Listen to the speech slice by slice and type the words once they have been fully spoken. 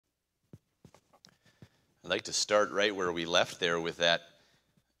I'd like to start right where we left there with that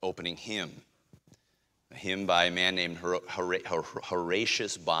opening hymn. A hymn by a man named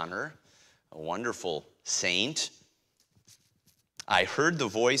Horatius Bonar, a wonderful saint. I heard the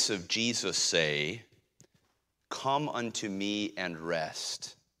voice of Jesus say, "Come unto me and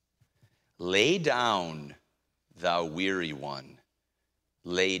rest. Lay down, thou weary one.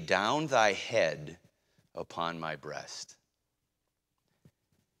 Lay down thy head upon my breast."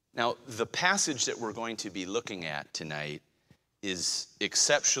 Now, the passage that we're going to be looking at tonight is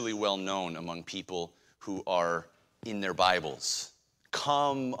exceptionally well known among people who are in their Bibles.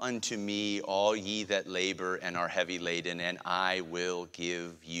 Come unto me, all ye that labor and are heavy laden, and I will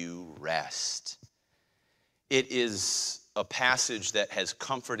give you rest. It is a passage that has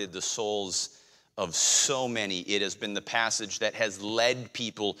comforted the souls of so many. It has been the passage that has led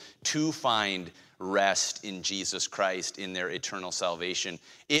people to find rest in Jesus Christ in their eternal salvation.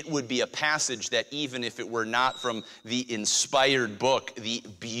 It would be a passage that, even if it were not from the inspired book, the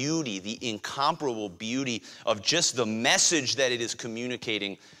beauty, the incomparable beauty of just the message that it is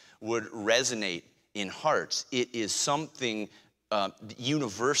communicating would resonate in hearts. It is something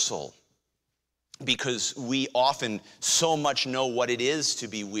universal, because we often so much know what it is to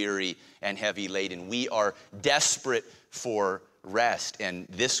be weary and heavy laden. We are desperate for rest. And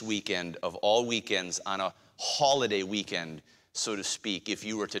this weekend, of all weekends, on a holiday weekend, so to speak, if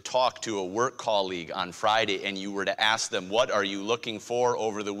you were to talk to a work colleague on Friday and you were to ask them, what are you looking for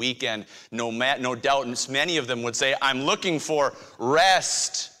over the weekend? No doubt many of them would say, I'm looking for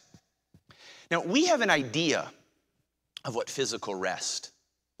rest. Now, we have an idea of what physical rest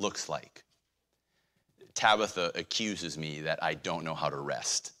looks like. Tabitha accuses me that I don't know how to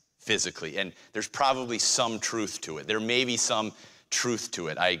rest physically, and there's probably some truth to it. There may be some truth to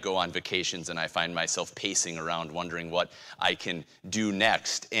it. I go on vacations and I find myself pacing around wondering what I can do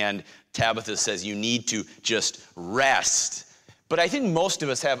next. And Tabitha says you need to just rest. But I think most of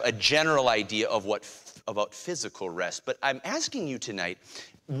us have a general idea of about physical rest. But I'm asking you tonight,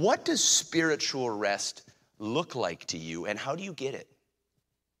 what does spiritual rest look like to you, and how do you get it?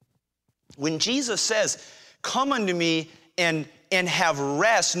 When Jesus says, come unto me and have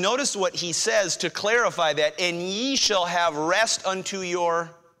rest, notice what he says to clarify that, and ye shall have rest unto your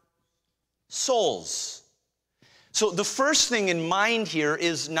souls. So the first thing in mind here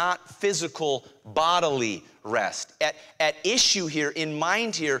is not physical bodily rest. At issue here, in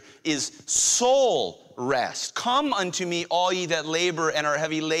mind here, is soul rest. Come unto me, all ye that labor and are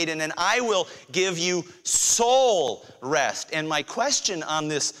heavy laden, and I will give you soul rest. And my question on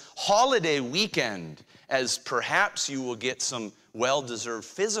this holiday weekend, as perhaps you will get some well-deserved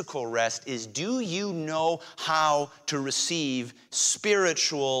physical rest, is, do you know how to receive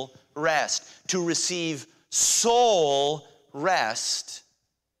spiritual rest, to receive soul rest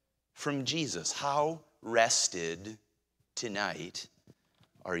from Jesus? How rested tonight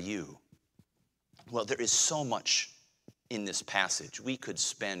are you? Well, there is so much in this passage. We could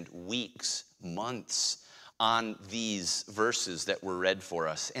spend weeks, months on these verses that were read for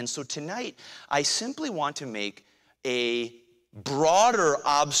us. And so tonight, I simply want to make a broader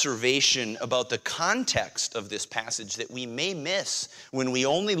observation about the context of this passage that we may miss when we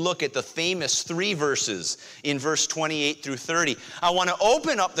only look at the famous 3 verses in verse 28 through 30. I want to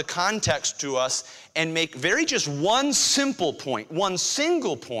open up the context to us and make just one simple point, one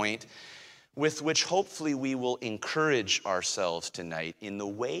single point, with which hopefully we will encourage ourselves tonight in the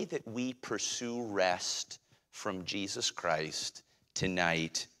way that we pursue rest from Jesus Christ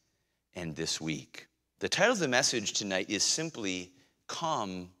tonight and this week. The title of the message tonight is simply,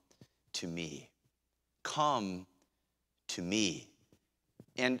 Come to Me. Come to Me.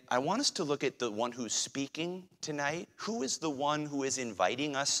 And I want us to look at the one who's speaking tonight. Who is the one who is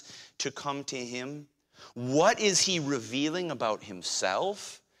inviting us to come to him? What is he revealing about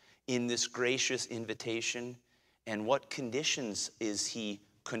himself in this gracious invitation? And what conditions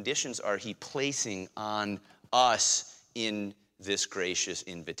are he placing on us in this gracious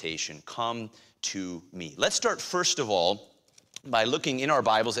invitation? Come to me. Let's start first of all by looking in our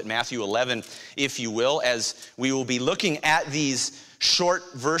Bibles at Matthew 11, if you will, as we will be looking at these short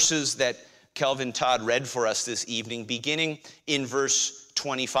verses that Kelvin Todd read for us this evening, beginning in verse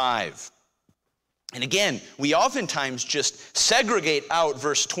 25. And again, we oftentimes just segregate out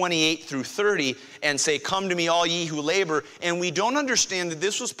verse 28 through 30 and say, come to me all ye who labor, and we don't understand that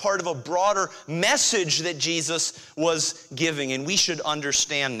this was part of a broader message that Jesus was giving, and we should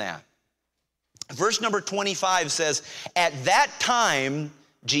understand that. Verse number 25 says, at that time,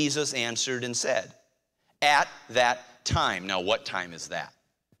 Jesus answered and said. At that time. Now, what time is that?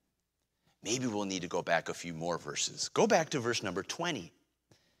 Maybe we'll need to go back a few more verses. Go back to verse number 20.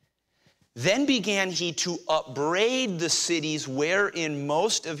 Then began he to upbraid the cities wherein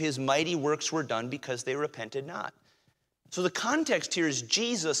most of his mighty works were done, because they repented not. So the context here is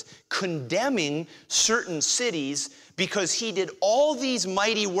Jesus condemning certain cities because he did all these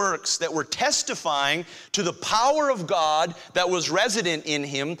mighty works that were testifying to the power of God that was resident in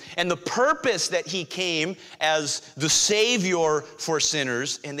him and the purpose that he came as the Savior for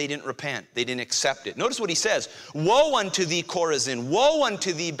sinners, and they didn't repent. They didn't accept it. Notice what he says. Woe unto thee, Chorazin! Woe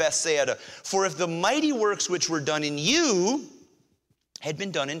unto thee, Bethsaida! For if the mighty works which were done in you had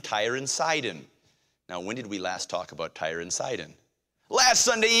been done in Tyre and Sidon. Now, when did we last talk about Tyre and Sidon? Last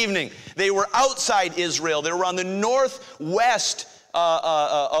Sunday evening. They were outside Israel. They were on the northwest,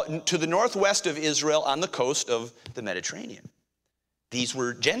 to the northwest of Israel on the coast of the Mediterranean. These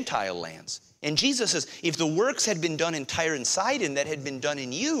were Gentile lands. And Jesus says, if the works had been done in Tyre and Sidon that had been done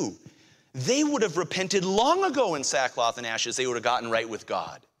in you, they would have repented long ago in sackcloth and ashes. They would have gotten right with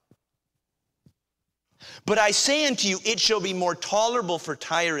God. But I say unto you, it shall be more tolerable for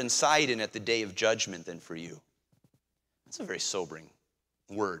Tyre and Sidon at the day of judgment than for you. That's a very sobering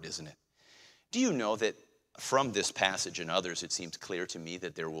word, isn't it? Do you know that from this passage and others, it seems clear to me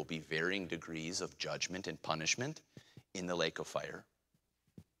that there will be varying degrees of judgment and punishment in the lake of fire?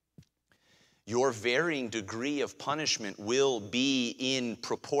 Your varying degree of punishment will be in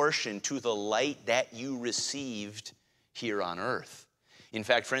proportion to the light that you received here on earth. In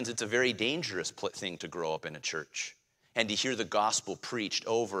fact, friends, it's a very dangerous thing to grow up in a church and to hear the gospel preached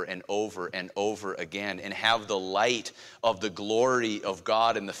over and over and over again and have the light of the glory of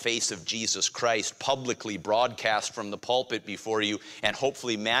God in the face of Jesus Christ publicly broadcast from the pulpit before you and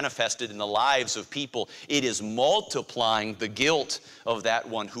hopefully manifested in the lives of people. It is multiplying the guilt of that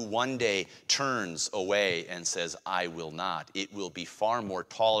one who one day turns away and says, I will not. It will be far more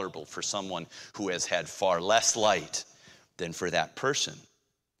tolerable for someone who has had far less light than for that person.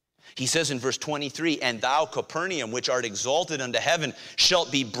 He says in verse 23, and thou, Capernaum, which art exalted unto heaven,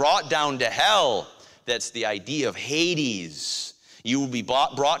 shalt be brought down to hell. That's the idea of Hades. You will be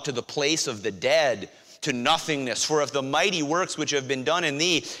brought to the place of the dead, to nothingness. For if the mighty works which have been done in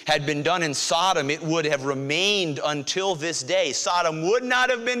thee had been done in Sodom, it would have remained until this day. Sodom would not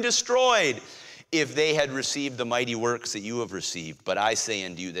have been destroyed if they had received the mighty works that you have received. But I say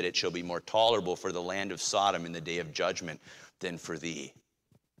unto you that it shall be more tolerable for the land of Sodom in the day of judgment than for thee.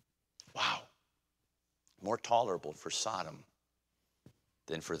 Wow. More tolerable for Sodom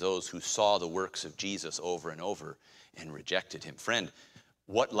than for those who saw the works of Jesus over and over and rejected him. Friend,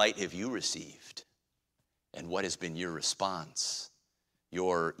 what light have you received? And what has been your response?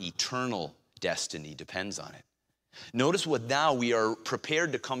 Your eternal destiny depends on it. Notice what now we are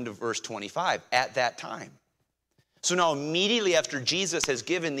prepared to come to verse 25, at that time. So now immediately after Jesus has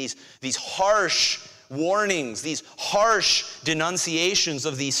given these harsh warnings, these harsh denunciations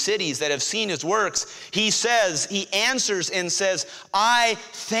of these cities that have seen his works, he answers and says, I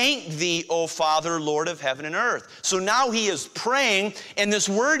thank thee, O Father, Lord of heaven and earth. So now he is praying, and this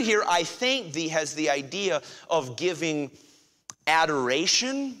word here, I thank thee, has the idea of giving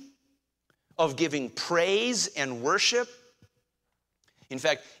adoration, of giving praise and worship. In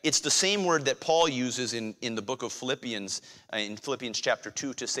fact, it's the same word that Paul uses in the book of Philippians, in Philippians chapter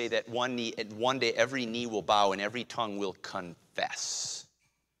 2, to say that one day every knee will bow and every tongue will confess.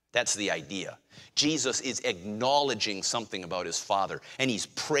 That's the idea. Jesus is acknowledging something about his Father, and he's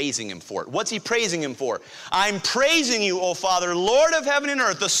praising him for it. What's he praising him for? I'm praising you, O Father, Lord of heaven and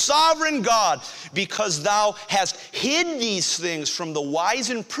earth, the sovereign God, because thou hast hid these things from the wise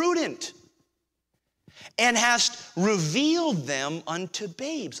and prudent, and hast revealed them unto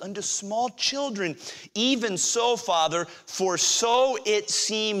babes, unto small children. Even so, Father, for so it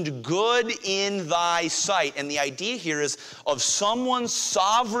seemed good in thy sight. And the idea here is of someone's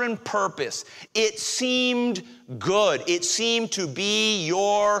sovereign purpose. It seemed good. It seemed to be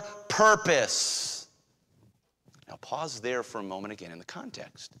your purpose. Now pause there for a moment again in the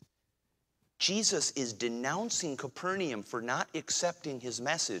context. Jesus is denouncing Capernaum for not accepting his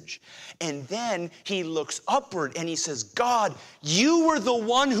message. And then he looks upward and he says, God, you were the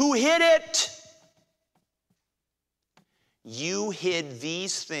one who hid it. You hid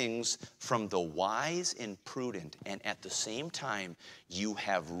these things from the wise and prudent, and at the same time, you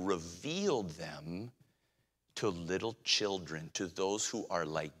have revealed them to little children, to those who are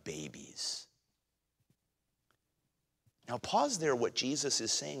like babies. Now pause there what Jesus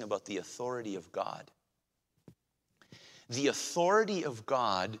is saying about the authority of God. The authority of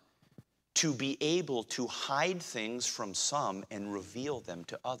God to be able to hide things from some and reveal them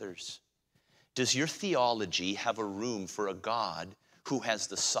to others. Does your theology have a room for a God who has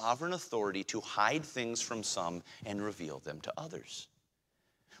the sovereign authority to hide things from some and reveal them to others?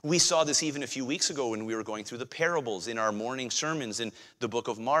 We saw this even a few weeks ago when we were going through the parables in our morning sermons in the book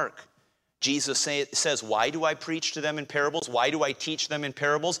of Mark. Jesus says, why do I preach to them in parables? Why do I teach them in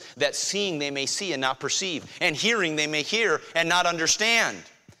parables? That seeing they may see and not perceive, and hearing they may hear and not understand.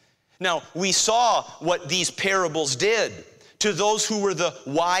 Now, we saw what these parables did to those who were the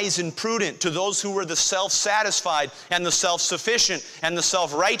wise and prudent, to those who were the self-satisfied and the self-sufficient and the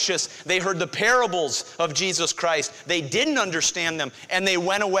self-righteous. They heard the parables of Jesus Christ. They didn't understand them, and they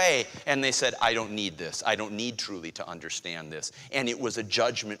went away and they said, I don't need this. I don't need truly to understand this. And it was a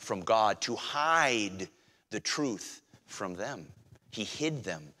judgment from God to hide the truth from them. He hid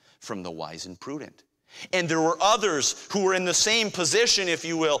them from the wise and prudent. And there were others who were in the same position, if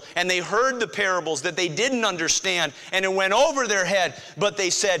you will, and they heard the parables that they didn't understand, and it went over their head, but they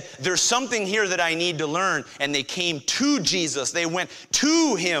said, there's something here that I need to learn, and they came to Jesus. They went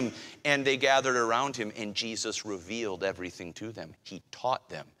to him, and they gathered around him, and Jesus revealed everything to them. He taught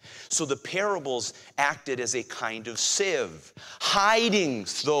them. So the parables acted as a kind of sieve, hiding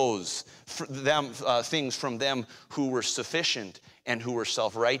things from them who were sufficient and who were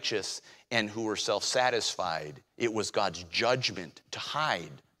self-righteous and who were self-satisfied. It was God's judgment to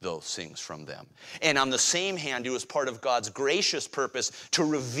hide those things from them. And on the same hand, it was part of God's gracious purpose to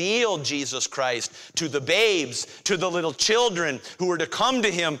reveal Jesus Christ to the babes, to the little children who were to come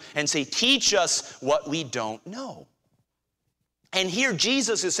to him and say, teach us what we don't know. And here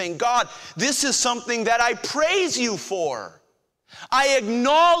Jesus is saying, God, this is something that I praise you for. I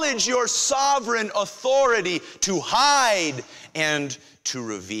acknowledge your sovereign authority to hide and to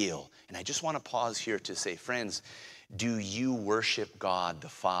reveal. And I just want to pause here to say, friends, do you worship God the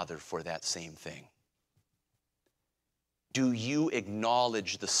Father for that same thing? Do you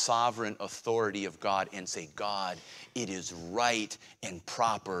acknowledge the sovereign authority of God and say, God, it is right and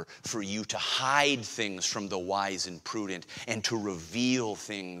proper for you to hide things from the wise and prudent and to reveal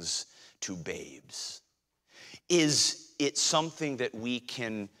things to babes? Is it something that we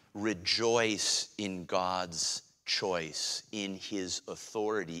can rejoice in God's choice, in his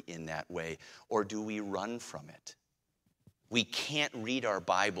authority in that way, or do we run from it? We can't read our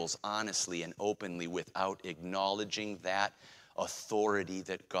Bibles honestly and openly without acknowledging that authority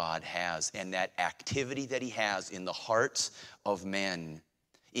that God has and that activity that he has in the hearts of men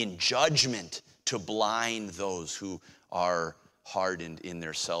in judgment to blind those who are hardened in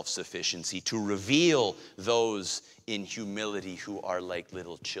their self-sufficiency, to reveal those in humility who are like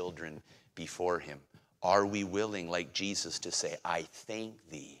little children before him. Are we willing, like Jesus, to say, I thank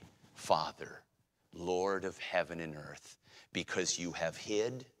thee, Father, Lord of heaven and earth, because you have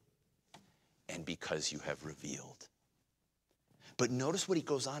hid and because you have revealed? But notice what he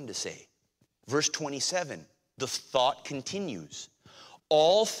goes on to say. Verse 27, the thought continues.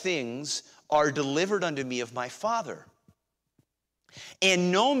 All things are delivered unto me of my Father.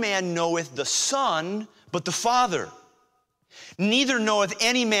 And no man knoweth the Son but the Father. Neither knoweth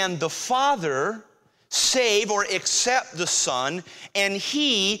any man the Father save or except the Son, and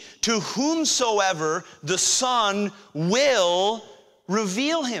he to whomsoever the Son will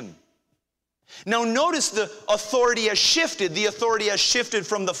reveal him. Now notice the authority has shifted. The authority has shifted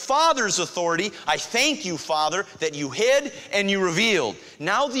from the Father's authority. I thank you, Father, that you hid and you revealed.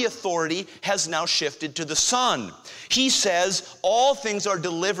 Now the authority has now shifted to the Son. He says, all things are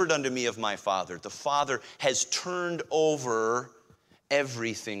delivered unto me of my Father. The Father has turned over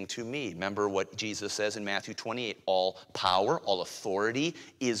everything to me. Remember what Jesus says in Matthew 28, all power, all authority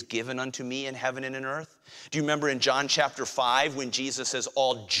is given unto me in heaven and in earth. Do you remember in John chapter 5 when Jesus says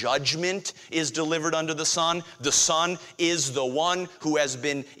all judgment is delivered unto the Son? The Son is the one who has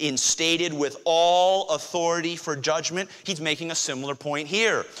been instated with all authority for judgment. He's making a similar point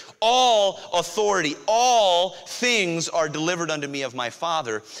here. All authority, all things are delivered unto me of my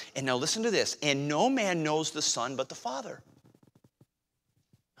Father. And now listen to this. And no man knows the Son but the Father.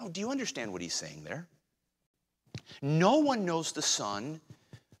 Now, do you understand what he's saying there? No one knows the Son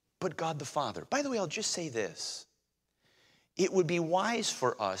but God the Father. By the way, I'll just say this. It would be wise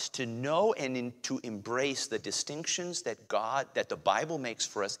for us to know and to embrace the distinctions that the Bible makes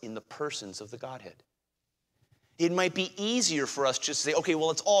for us in the persons of the Godhead. It might be easier for us just to say, okay, well,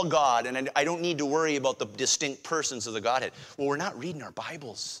 it's all God, and I don't need to worry about the distinct persons of the Godhead. Well, we're not reading our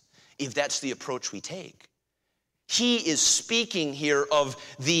Bibles if that's the approach we take. He is speaking here of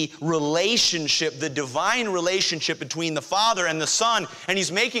the relationship, the divine relationship between the Father and the Son, and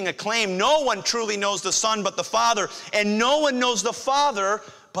he's making a claim. No one truly knows the Son but the Father, and no one knows the Father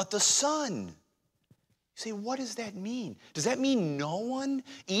but the Son. You say, what does that mean? Does that mean no one,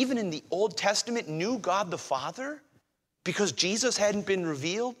 even in the Old Testament, knew God the Father because Jesus hadn't been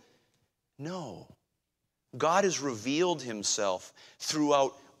revealed? No. God has revealed himself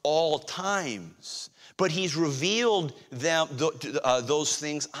throughout all times. But he's revealed those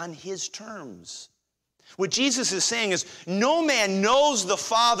things on his terms. What Jesus is saying is, no man knows the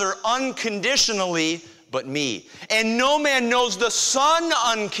Father unconditionally but me. And no man knows the Son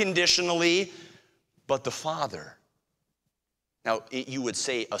unconditionally but the Father. Now, you would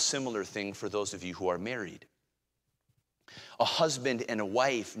say a similar thing for those of you who are married. A husband and a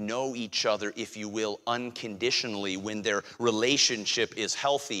wife know each other, if you will, unconditionally when their relationship is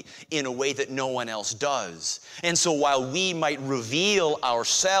healthy in a way that no one else does. And so while we might reveal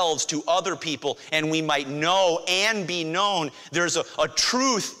ourselves to other people and we might know and be known, there's a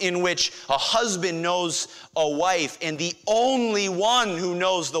truth in which a husband knows a wife, and the only one who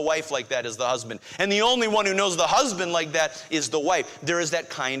knows the wife like that is the husband. And the only one who knows the husband like that is the wife. There is that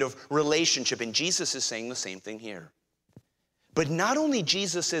kind of relationship, and Jesus is saying the same thing here. But not only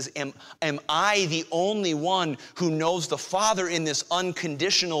Jesus says, am I the only one who knows the Father in this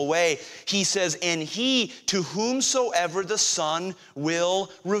unconditional way? He says, and he to whomsoever the Son will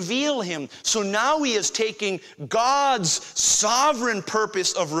reveal him. So now he is taking God's sovereign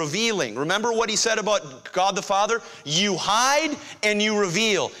purpose of revealing. Remember what he said about God the Father? You hide and you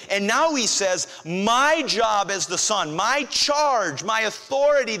reveal. And now he says, my job as the Son, my charge, my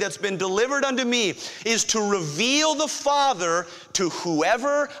authority that's been delivered unto me is to reveal the Father to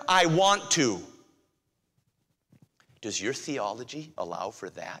whoever I want to. Does your theology allow for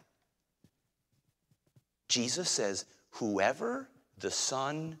that? Jesus says, whoever the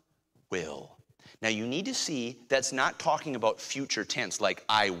Son will. Now you need to see that's not talking about future tense, like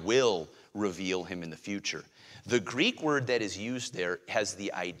I will reveal him in the future. The Greek word that is used there has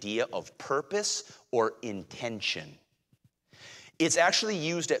the idea of purpose or intention. It's actually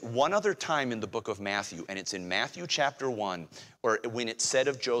used at one other time in the book of Matthew, and it's in Matthew chapter 1, or when it said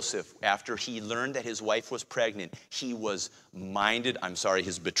of Joseph, after he learned that his wife was pregnant, he was minded,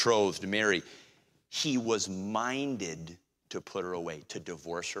 his betrothed, Mary, he was minded to put her away, to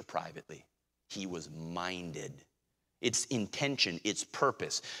divorce her privately. He was minded. It's intention, it's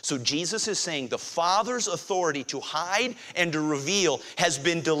purpose. So Jesus is saying the Father's authority to hide and to reveal has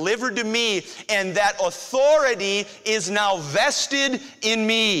been delivered to me, and that authority is now vested in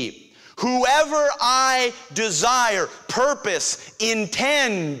me. Whoever I desire, purpose,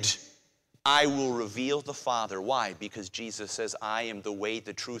 intend, I will reveal the Father. Why? Because Jesus says, I am the way,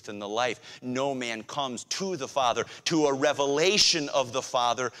 the truth, and the life. No man comes to the Father, to a revelation of the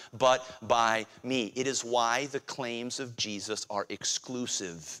Father, but by me. It is why the claims of Jesus are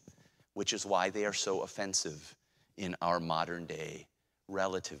exclusive, which is why they are so offensive in our modern day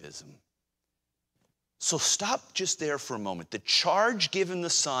relativism. So stop just there for a moment. The charge given the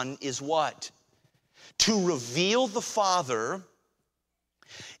Son is what? To reveal the Father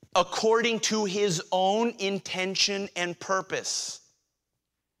according to his own intention and purpose.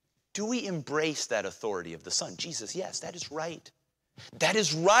 Do we embrace that authority of the Son? Jesus, yes, that is right. That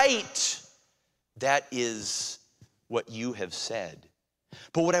is right. That is what you have said.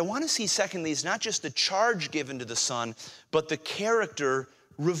 But what I want to see, secondly, is not just the charge given to the Son, but the character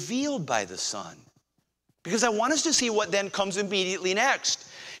revealed by the Son. Because I want us to see what then comes immediately next.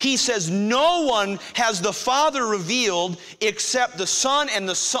 He says, no one has the Father revealed except the Son, and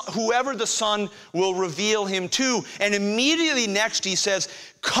whoever the Son will reveal him to. And immediately next he says,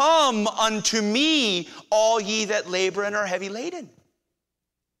 come unto me, all ye that labor and are heavy laden.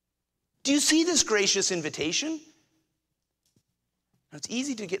 Do you see this gracious invitation? Now, it's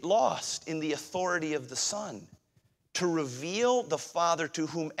easy to get lost in the authority of the Son, to reveal the Father to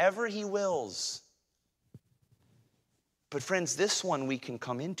whomever he wills. But friends, this one we can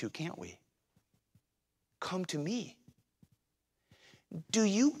come into, can't we? Come to me. Do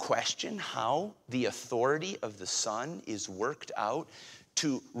you question how the authority of the Son is worked out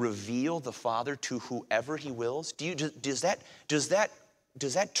to reveal the Father to whoever he wills? Does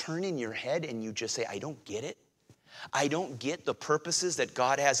that turn in your head and you just say, I don't get it? I don't get the purposes that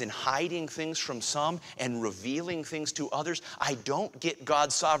God has in hiding things from some and revealing things to others. I don't get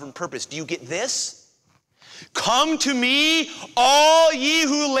God's sovereign purpose. Do you get this? Come to me, all ye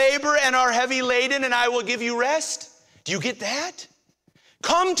who labor and are heavy laden, and I will give you rest. Do you get that?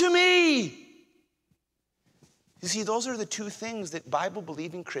 Come to me. You see, those are the two things that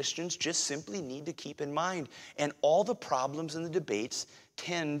Bible-believing Christians just simply need to keep in mind. And all the problems and the debates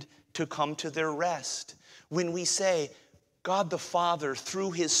tend to come to their rest when we say, God the Father,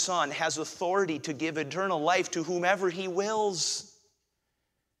 through his Son, has authority to give eternal life to whomever he wills.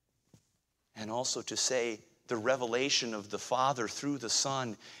 And also to say, the revelation of the Father through the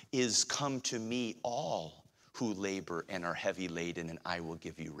Son is, come to me all who labor and are heavy laden, and I will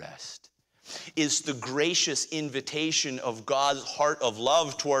give you rest. is the gracious invitation of God's heart of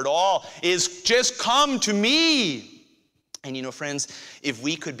love toward all, is just come to me. And you know, friends, if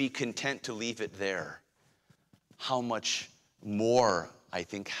we could be content to leave it there, how much more, I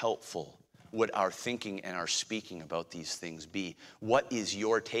think, helpful would our thinking and our speaking about these things be? What is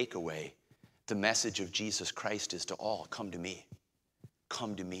your takeaway? The message of Jesus Christ is to all, come to me.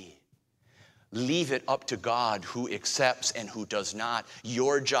 Come to me. Leave it up to God who accepts and who does not.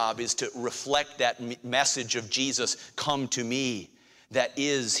 Your job is to reflect that message of Jesus, come to me, that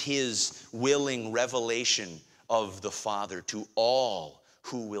is his willing revelation of the Father to all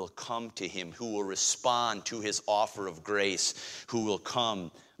who will come to him, who will respond to his offer of grace, who will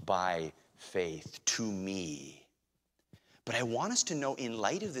come by faith to me. But I want us to know, in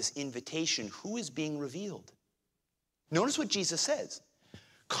light of this invitation, who is being revealed. Notice what Jesus says.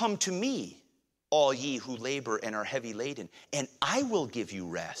 Come to me, all ye who labor and are heavy laden, and I will give you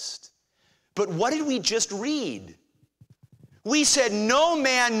rest. But what did we just read? We said, no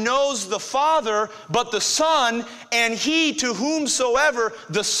man knows the Father but the Son, and he to whomsoever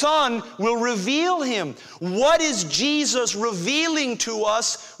the Son will reveal him. What is Jesus revealing to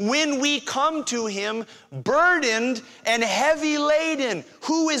us when we come to him burdened and heavy laden?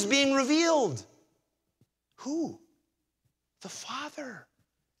 Who is being revealed? Who? The Father.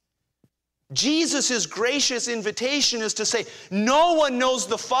 Jesus' gracious invitation is to say, no one knows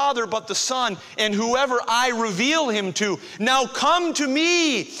the Father but the Son, and whoever I reveal him to. Now come to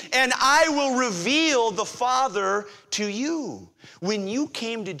me, and I will reveal the Father to you. When you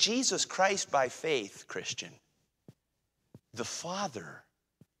came to Jesus Christ by faith, Christian, the Father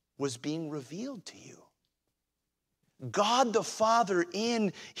was being revealed to you. God the Father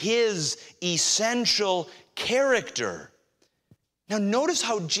in his essential character. Now notice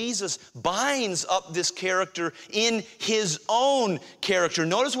how Jesus binds up this character in his own character.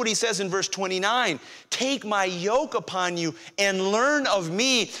 Notice what he says in verse 29. Take my yoke upon you and learn of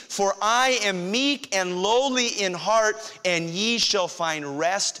me, for I am meek and lowly in heart, and ye shall find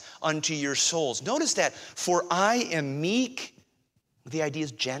rest unto your souls. Notice that, for I am meek, the idea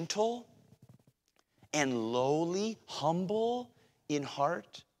is gentle, and lowly, humble in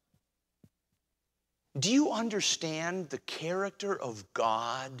heart. Do you understand the character of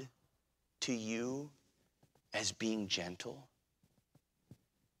God to you as being gentle?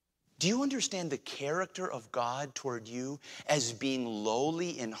 Do you understand the character of God toward you as being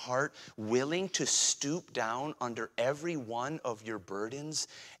lowly in heart, willing to stoop down under every one of your burdens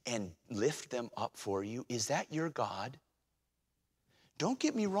and lift them up for you? Is that your God? Don't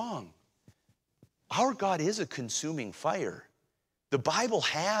get me wrong. Our God is a consuming fire. The Bible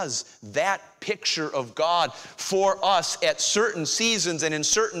has that picture of God for us at certain seasons and in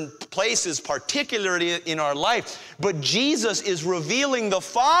certain places, particularly in our life. But Jesus is revealing the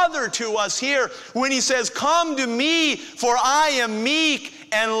Father to us here when he says, come to me, for I am meek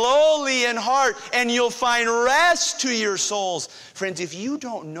and lowly in heart, and you'll find rest to your souls. Friends, if you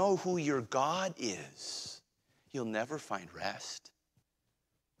don't know who your God is, you'll never find rest.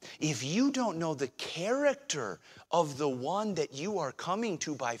 If you don't know the character of the one that you are coming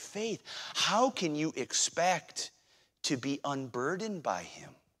to by faith, how can you expect to be unburdened by him?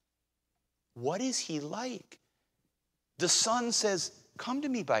 What is he like? The Son says, come to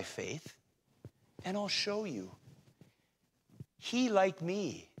me by faith, and I'll show you. He, like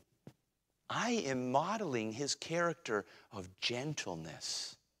me, I am modeling his character of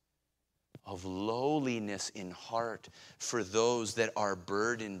gentleness, of lowliness in heart for those that are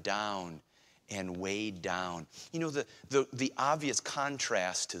burdened down and weighed down. You know, the obvious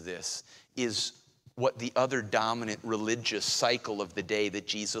contrast to this is what the other dominant religious cycle of the day that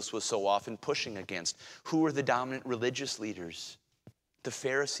Jesus was so often pushing against. Who were the dominant religious leaders? The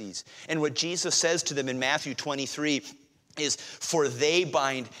Pharisees. And what Jesus says to them in Matthew 23 is, for they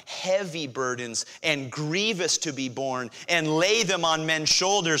bind heavy burdens and grievous to be borne and lay them on men's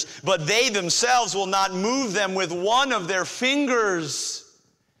shoulders, but they themselves will not move them with one of their fingers.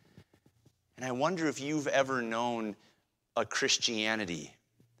 And I wonder if you've ever known a Christianity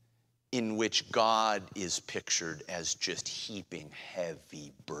in which God is pictured as just heaping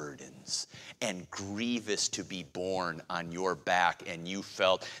heavy burdens and grievous to be borne on your back, and you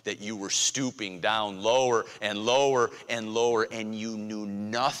felt that you were stooping down lower and lower and lower, and you knew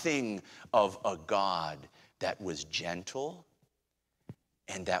nothing of a God that was gentle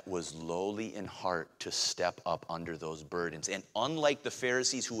and that was lowly in heart to step up under those burdens. And unlike the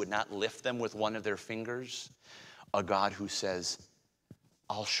Pharisees who would not lift them with one of their fingers, a God who says,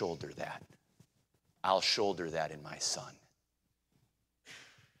 I'll shoulder that. I'll shoulder that in my Son.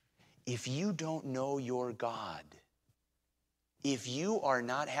 If you don't know your God, if you are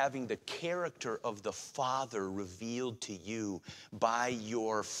not having the character of the Father revealed to you by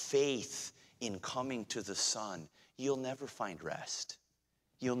your faith in coming to the Son, you'll never find rest.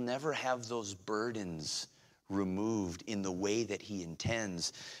 You'll never have those burdens removed in the way that he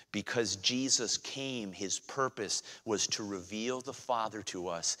intends. Because Jesus came, his purpose was to reveal the Father to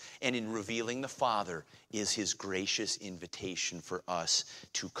us. And in revealing the Father is his gracious invitation for us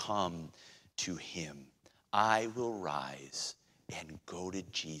to come to him. I will rise and go to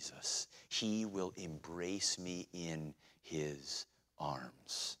Jesus. He will embrace me in his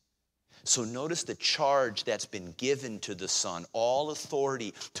arms. So notice the charge that's been given to the Son, all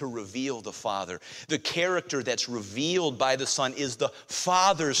authority to reveal the Father. The character that's revealed by the Son is the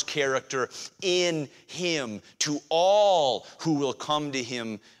Father's character in him to all who will come to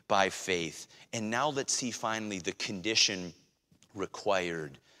him by faith. And now let's see finally the condition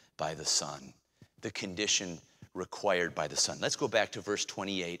required by the Son. The condition required by the Son. Let's go back to verse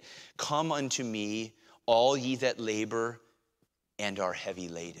 28. Come unto me, all ye that labor and are heavy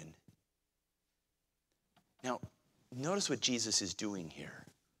laden. Now, notice what Jesus is doing here.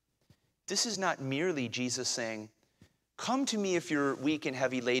 This is not merely Jesus saying, come to me if you're weak and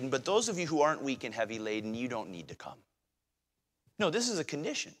heavy laden, but those of you who aren't weak and heavy laden, you don't need to come. No, this is a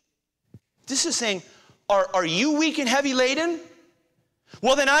condition. This is saying, are you weak and heavy laden?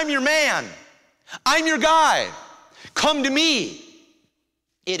 Well, then I'm your man. I'm your guy. Come to me.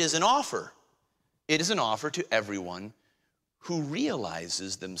 It is an offer. It is an offer to everyone who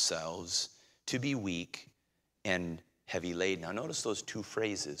realizes themselves to be weak and heavy laden. Now notice those two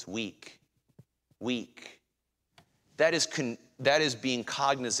phrases, weak, weak. That is being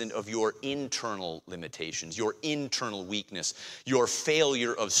cognizant of your internal limitations, your internal weakness, your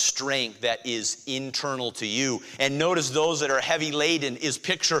failure of strength that is internal to you. And notice those that are heavy laden is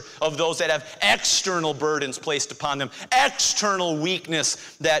picture of those that have external burdens placed upon them, external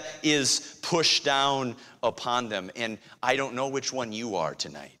weakness that is pushed down upon them. And I don't know which one you are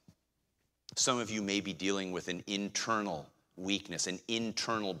tonight. Some of you may be dealing with an internal weakness, an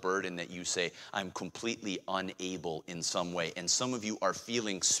internal burden that you say, I'm completely unable in some way. And some of you are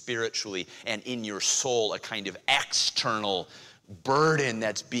feeling spiritually and in your soul a kind of external burden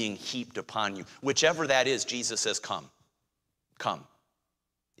that's being heaped upon you. Whichever that is, Jesus says, come. Come.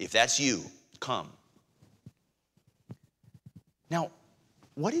 If that's you, come. Now,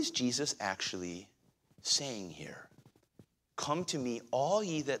 what is Jesus actually saying here? Come to me, all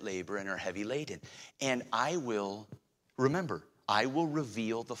ye that labor and are heavy laden, and I will, remember, I will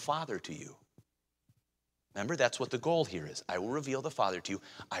reveal the Father to you. Remember, that's what the goal here is. I will reveal the Father to you.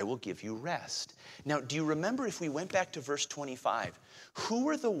 I will give you rest. Now, do you remember if we went back to verse 25, who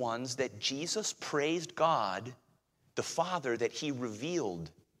were the ones that Jesus praised God, the Father, that he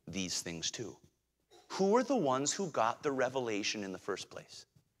revealed these things to? Who were the ones who got the revelation in the first place?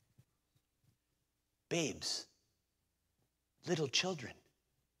 Babes. Little children.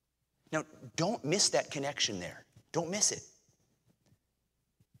 Now, don't miss that connection there. Don't miss it.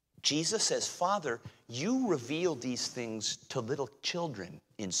 Jesus says, Father, you reveal these things to little children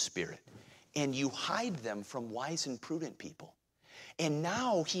in spirit, and you hide them from wise and prudent people. And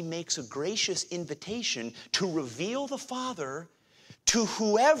now he makes a gracious invitation to reveal the Father to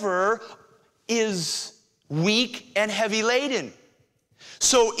whoever is weak and heavy laden.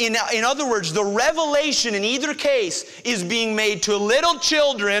 So in other words, the revelation in either case is being made to little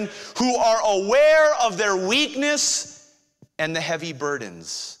children who are aware of their weakness and the heavy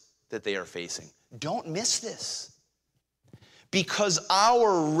burdens that they are facing. Don't miss this. Because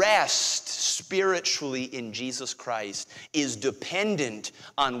our rest spiritually in Jesus Christ is dependent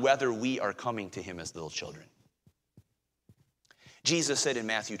on whether we are coming to him as little children. Jesus said in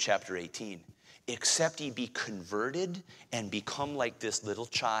Matthew chapter 18, except ye be converted and become like this little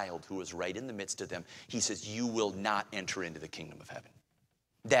child who is right in the midst of them, he says, you will not enter into the kingdom of heaven.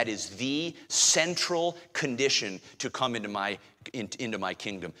 That is the central condition to come into my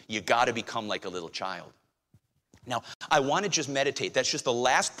kingdom. You got to become like a little child. Now, I want to just meditate. That's just the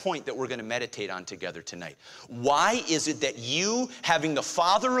last point that we're going to meditate on together tonight. Why is it that you, having the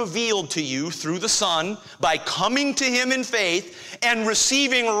Father revealed to you through the Son, by coming to him in faith and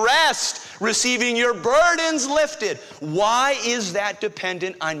receiving rest, receiving your burdens lifted, why is that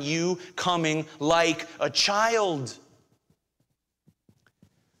dependent on you coming like a child?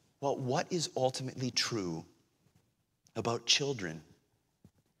 Well, what is ultimately true about children?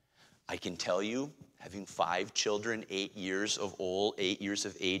 I can tell you, having 5 children, 8 years of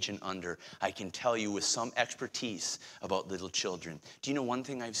age and under, I can tell you with some expertise about little children. Do you know one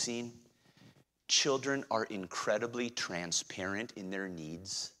thing I've seen? Children are incredibly transparent in their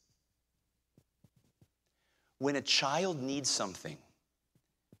needs. When a child needs something,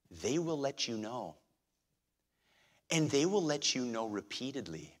 they will let you know. And they will let you know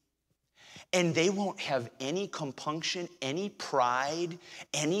repeatedly. And they won't have any compunction, any pride,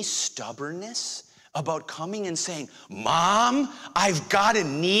 any stubbornness about coming and saying, Mom, I've got a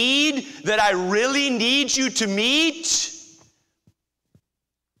need that I really need you to meet.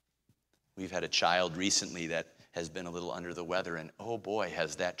 We've had a child recently that has been a little under the weather, and oh boy,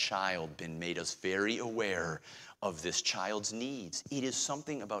 has that child been made us very aware of this child's needs. It is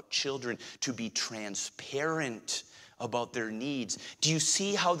something about children to be transparent about their needs. Do you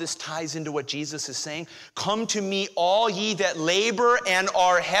see how this ties into what Jesus is saying? Come to me, all ye that labor and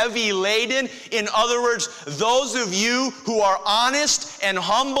are heavy laden. In other words, those of you who are honest and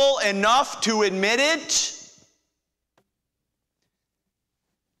humble enough to admit it.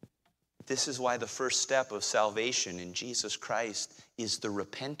 This is why the first step of salvation in Jesus Christ is the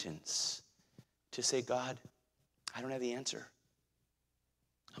repentance. To say, God, I don't have the answer.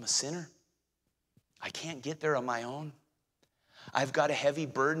 I'm a sinner. I can't get there on my own. I've got a heavy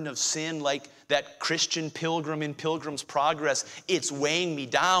burden of sin like that Christian pilgrim in Pilgrim's Progress. It's weighing me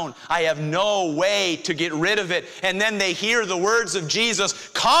down. I have no way to get rid of it. And then they hear the words of Jesus,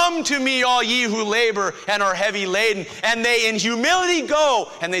 come to me, all ye who labor and are heavy laden. And they in humility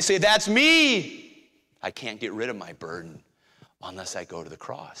go and they say, that's me. I can't get rid of my burden unless I go to the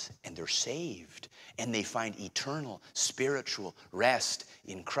cross. And they're saved. And they find eternal spiritual rest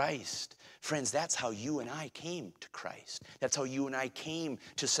in Christ. Friends, that's how you and I came to Christ. That's how you and I came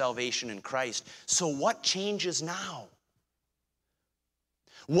to salvation in Christ. So what changes now?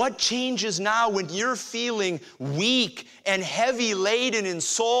 What changes now when you're feeling weak and heavy laden in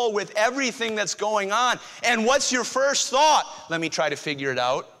soul with everything that's going on? And what's your first thought? Let me try to figure it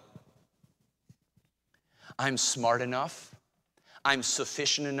out. I'm smart enough. I'm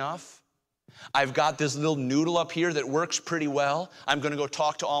sufficient enough. I've got this little noodle up here that works pretty well. I'm going to go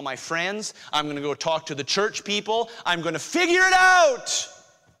talk to all my friends. I'm going to go talk to the church people. I'm going to figure it out.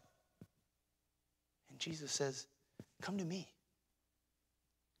 And Jesus says, come to me.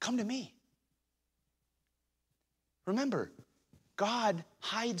 Come to me. Remember, God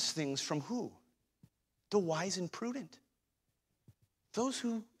hides things from who? The wise and prudent. Those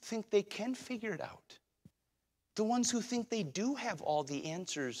who think they can figure it out. The ones who think they do have all the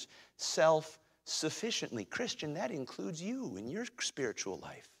answers self-sufficiently. Christian, that includes you in your spiritual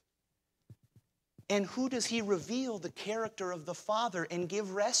life. And who does he reveal the character of the Father and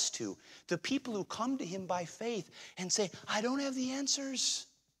give rest to? The people who come to him by faith and say, I don't have the answers.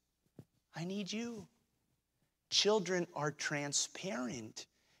 I need you. Children are transparent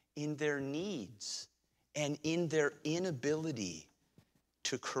in their needs and in their inability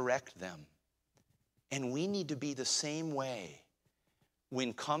to correct them. And we need to be the same way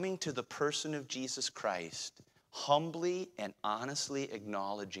when coming to the person of Jesus Christ, humbly and honestly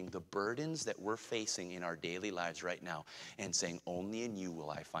acknowledging the burdens that we're facing in our daily lives right now and saying, only in you will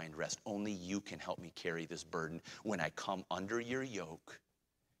I find rest. Only you can help me carry this burden when I come under your yoke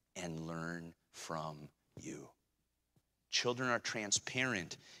and learn from you. Children are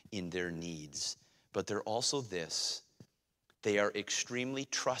transparent in their needs, but they're also this. They are extremely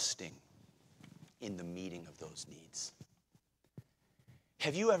trusting in the meeting of those needs.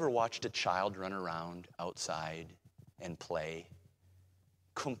 Have you ever watched a child run around outside and play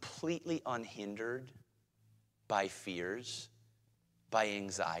completely unhindered by fears, by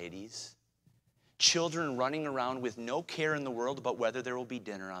anxieties? Children running around with no care in the world about whether there will be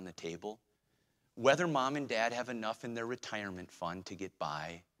dinner on the table, whether mom and dad have enough in their retirement fund to get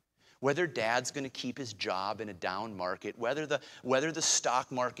by, whether dad's going to keep his job in a down market, whether the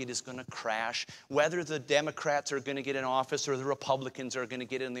stock market is going to crash, whether the Democrats are going to get in office or the Republicans are going to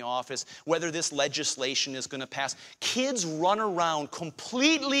get in the office, whether this legislation is going to pass. Kids run around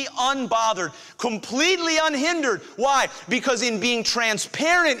completely unbothered, completely unhindered. Why? Because in being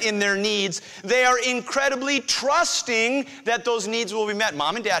transparent in their needs, they are incredibly trusting that those needs will be met.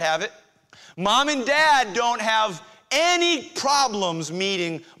 Mom and dad have it. Mom and dad don't have any problems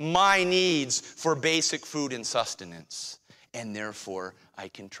meeting my needs for basic food and sustenance. And therefore, I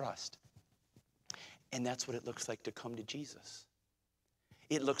can trust. And that's what it looks like to come to Jesus.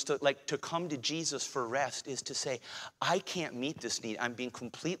 It looks like to come to Jesus for rest is to say, I can't meet this need. I'm being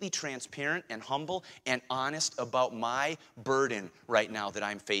completely transparent and humble and honest about my burden right now that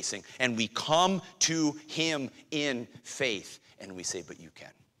I'm facing. And we come to him in faith. And we say, but you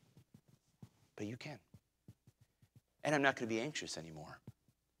can. But you can. And I'm not going to be anxious anymore.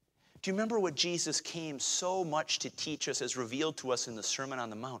 Do you remember what Jesus came so much to teach us, as revealed to us in the Sermon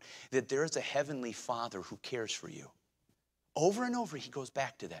on the Mount? That there is a heavenly Father who cares for you. Over and over, he goes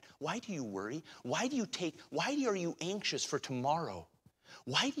back to that. Why do you worry? Why are you anxious for tomorrow?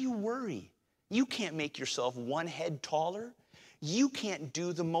 Why do you worry? You can't make yourself one head taller. You can't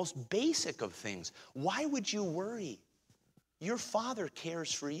do the most basic of things. Why would you worry? Your Father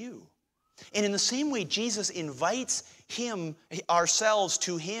cares for you. And in the same way, Jesus invites ourselves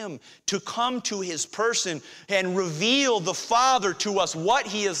to him, to come to his person and reveal the Father to us, what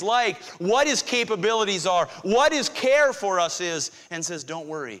he is like, what his capabilities are, what his care for us is, and says, don't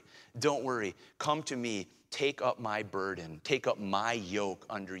worry, come to me. Take up my burden. Take up my yoke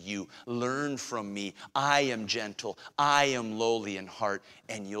under you. Learn from me. I am gentle. I am lowly in heart,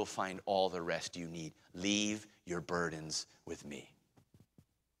 and you'll find all the rest you need. Leave your burdens with me.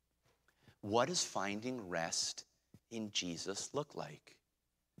 What does finding rest in Jesus look like?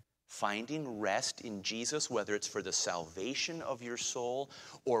 Finding rest in Jesus, whether it's for the salvation of your soul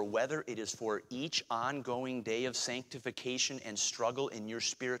or whether it is for each ongoing day of sanctification and struggle in your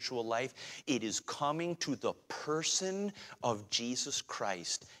spiritual life, it is coming to the person of Jesus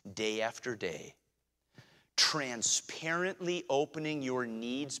Christ day after day, transparently opening your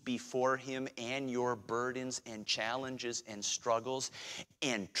needs before him and your burdens and challenges and struggles,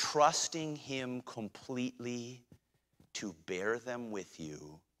 and trusting him completely to bear them with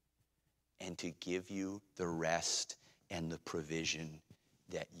you and to give you the rest and the provision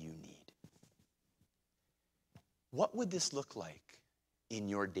that you need. What would this look like in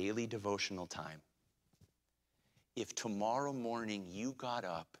your daily devotional time if tomorrow morning you got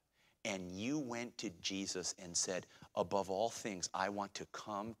up and you went to Jesus and said, above all things, I want to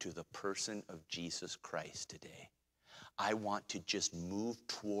come to the person of Jesus Christ today. I want to just move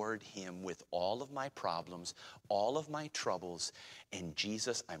toward him with all of my problems, all of my troubles. And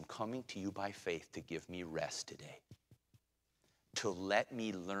Jesus, I'm coming to you by faith to give me rest today. To let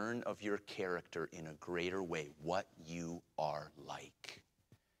me learn of your character in a greater way, what you are like.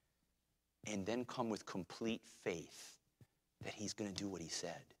 And then come with complete faith that he's going to do what he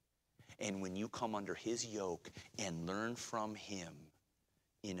said. And when you come under his yoke and learn from him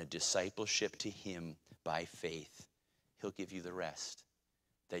in a discipleship to him by faith, he'll give you the rest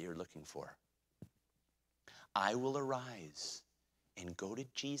that you're looking for. I will arise and go to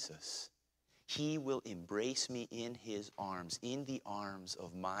Jesus. He will embrace me in his arms, in the arms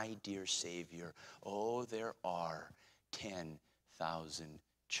of my dear Savior. Oh, there are 10,000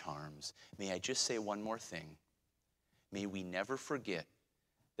 charms. May I just say one more thing? May we never forget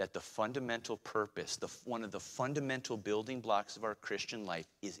that the fundamental purpose, one of the fundamental building blocks of our Christian life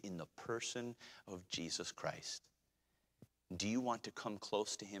is in the person of Jesus Christ. Do you want to come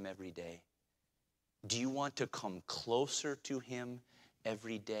close to him every day? Do you want to come closer to him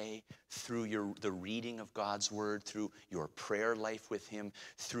every day through the reading of God's word, through your prayer life with him,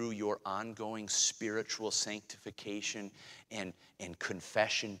 through your ongoing spiritual sanctification and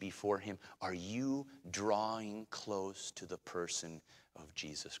confession before him? Are you drawing close to the person of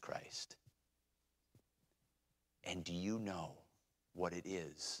Jesus Christ? And do you know what it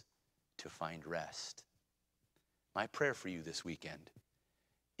is to find rest? My prayer for you this weekend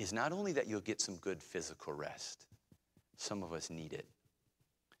is not only that you'll get some good physical rest. Some of us need it.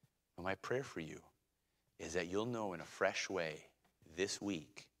 But my prayer for you is that you'll know in a fresh way this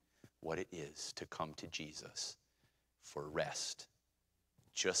week what it is to come to Jesus for rest,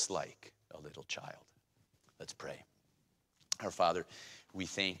 just like a little child. Let's pray. Our Father, we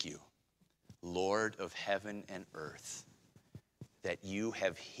thank you, Lord of heaven and earth, that you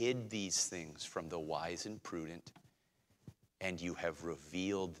have hid these things from the wise and prudent, and you have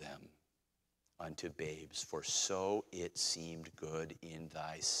revealed them unto babes, for so it seemed good in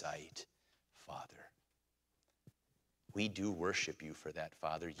thy sight, Father. We do worship you for that,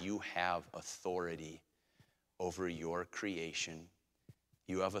 Father. You have authority over your creation.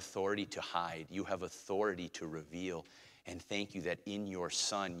 You have authority to hide. You have authority to reveal. And thank you that in your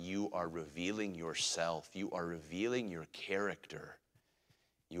Son, you are revealing yourself. You are revealing your character.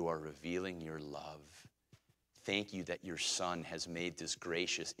 You are revealing your love. Thank you that your Son has made this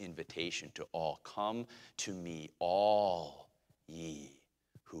gracious invitation to all. Come to me, all ye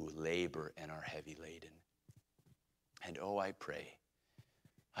who labor and are heavy laden. And oh, I pray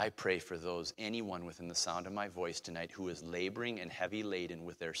for anyone within the sound of my voice tonight who is laboring and heavy laden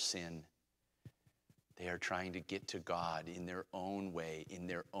with their sin. They are trying to get to God in their own way, in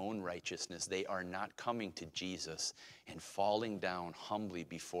their own righteousness. They are not coming to Jesus and falling down humbly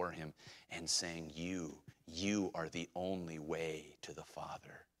before him and saying, you are the only way to the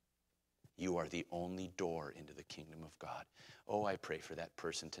Father. You are the only door into the kingdom of God. Oh, I pray for that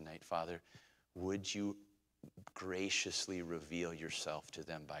person tonight, Father. Would you graciously reveal yourself to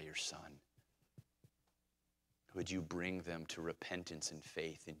them by your Son? Would you bring them to repentance and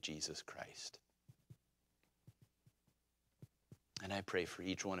faith in Jesus Christ? And I pray for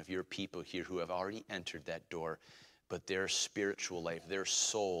each one of your people here who have already entered that door, but their spiritual life, their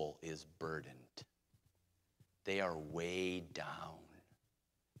soul is burdened. They are weighed down.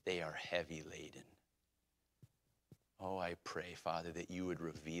 They are heavy laden. Oh, I pray, Father, that you would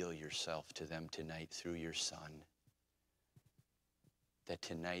reveal yourself to them tonight through your Son. That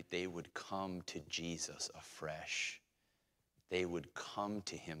tonight they would come to Jesus afresh. They would come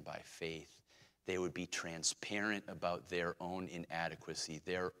to him by faith. They would be transparent about their own inadequacy,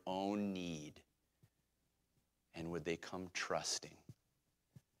 their own need. And would they come trusting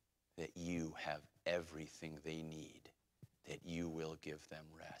that you have everything they need, that you will give them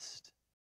rest.